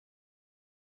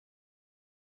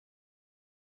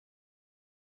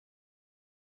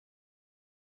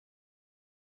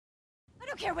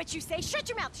don't care what you say. Shut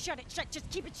your mouth. Shut it. Shut. Just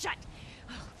keep it shut.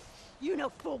 You know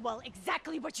full well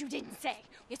exactly what you didn't say.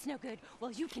 It's no good.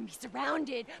 Well, you can be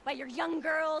surrounded by your young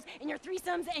girls and your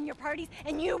threesomes and your parties,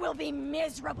 and you will be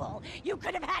miserable. You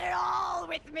could have had it all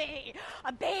with me.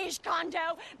 A beige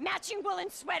condo, matching woolen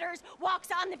sweaters, walks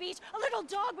on the beach, a little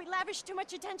dog we lavish too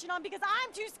much attention on because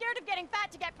I'm too scared of getting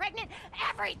fat to get pregnant.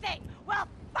 Everything. Well,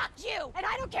 fuck you. And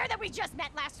I don't care that we just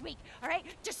met last week, all right?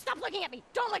 Just stop looking at me.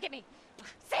 Don't look at me.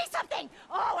 Say something.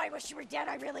 Oh, I wish you were dead.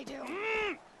 I really do.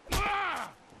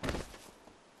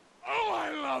 Oh, I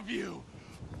love you!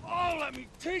 Oh, let me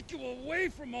take you away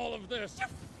from all of this!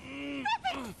 You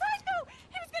flippin' psycho!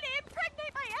 He was gonna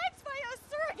impregnate my ex by a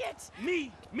surrogate!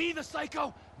 Me? Me, the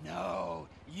psycho? No,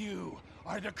 you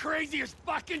are the craziest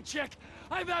fucking chick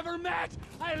I've ever met!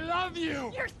 I love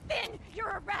you! You're thin!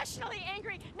 You're irrationally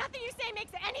angry! Nothing you say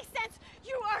makes any sense!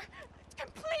 You are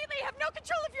completely have no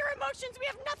control of your emotions! We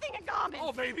have nothing in common!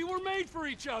 Oh, baby, we're made for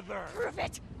each other! Prove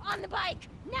it! On the bike!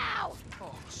 Now!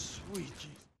 Oh, sweet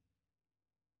Jesus.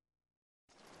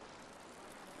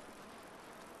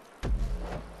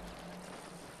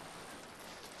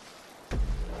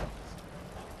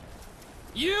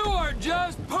 You are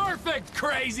just perfect,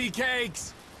 Crazy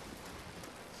Cakes!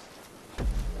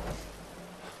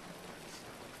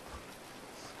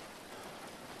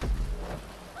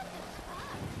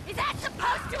 Is that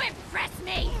supposed to impress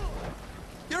me?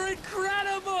 You're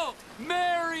incredible!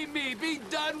 Marry me! Be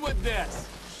done with this!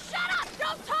 Shut up!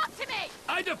 Don't talk to me!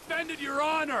 I defended your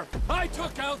honor! I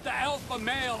took out the alpha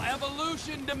male.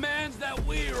 Evolution demands that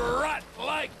we rut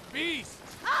like beasts!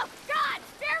 Oh, God!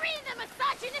 Bury the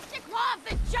misogynistic law of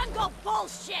the jungle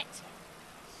bullshit!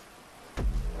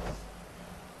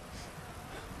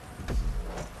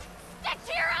 Stick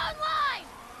to your own line!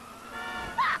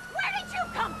 Fuck! Where did you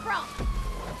come from?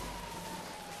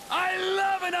 I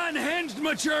love an unhinged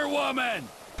mature woman!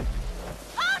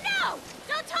 Oh, no!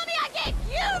 Don't tell me I gave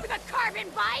you the carbon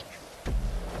bike!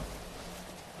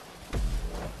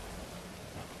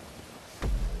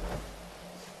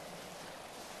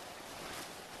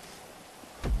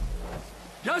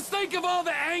 Just think of all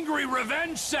the angry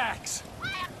revenge sex! I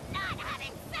am not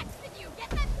having sex with you! Get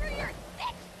that through your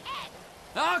thick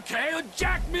head! Okay, well,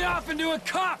 jack me off into a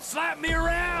cup, slap me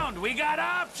around! We got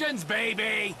options,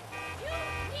 baby! You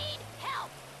need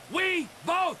help! We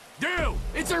both do!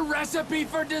 It's a recipe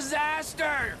for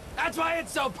disaster! That's why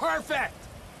it's so perfect!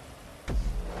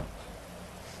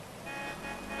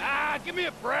 Ah, give me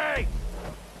a break!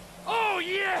 Oh,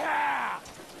 yeah!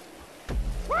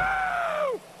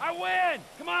 Woo! I win!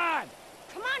 Come on!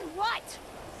 Come on, what?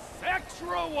 Sex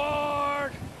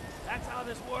reward! That's how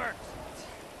this works.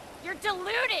 You're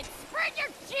deluded! Spread your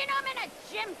genome in a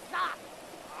gym sock!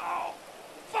 Oh,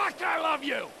 fuck, I love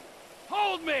you!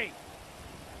 Hold me!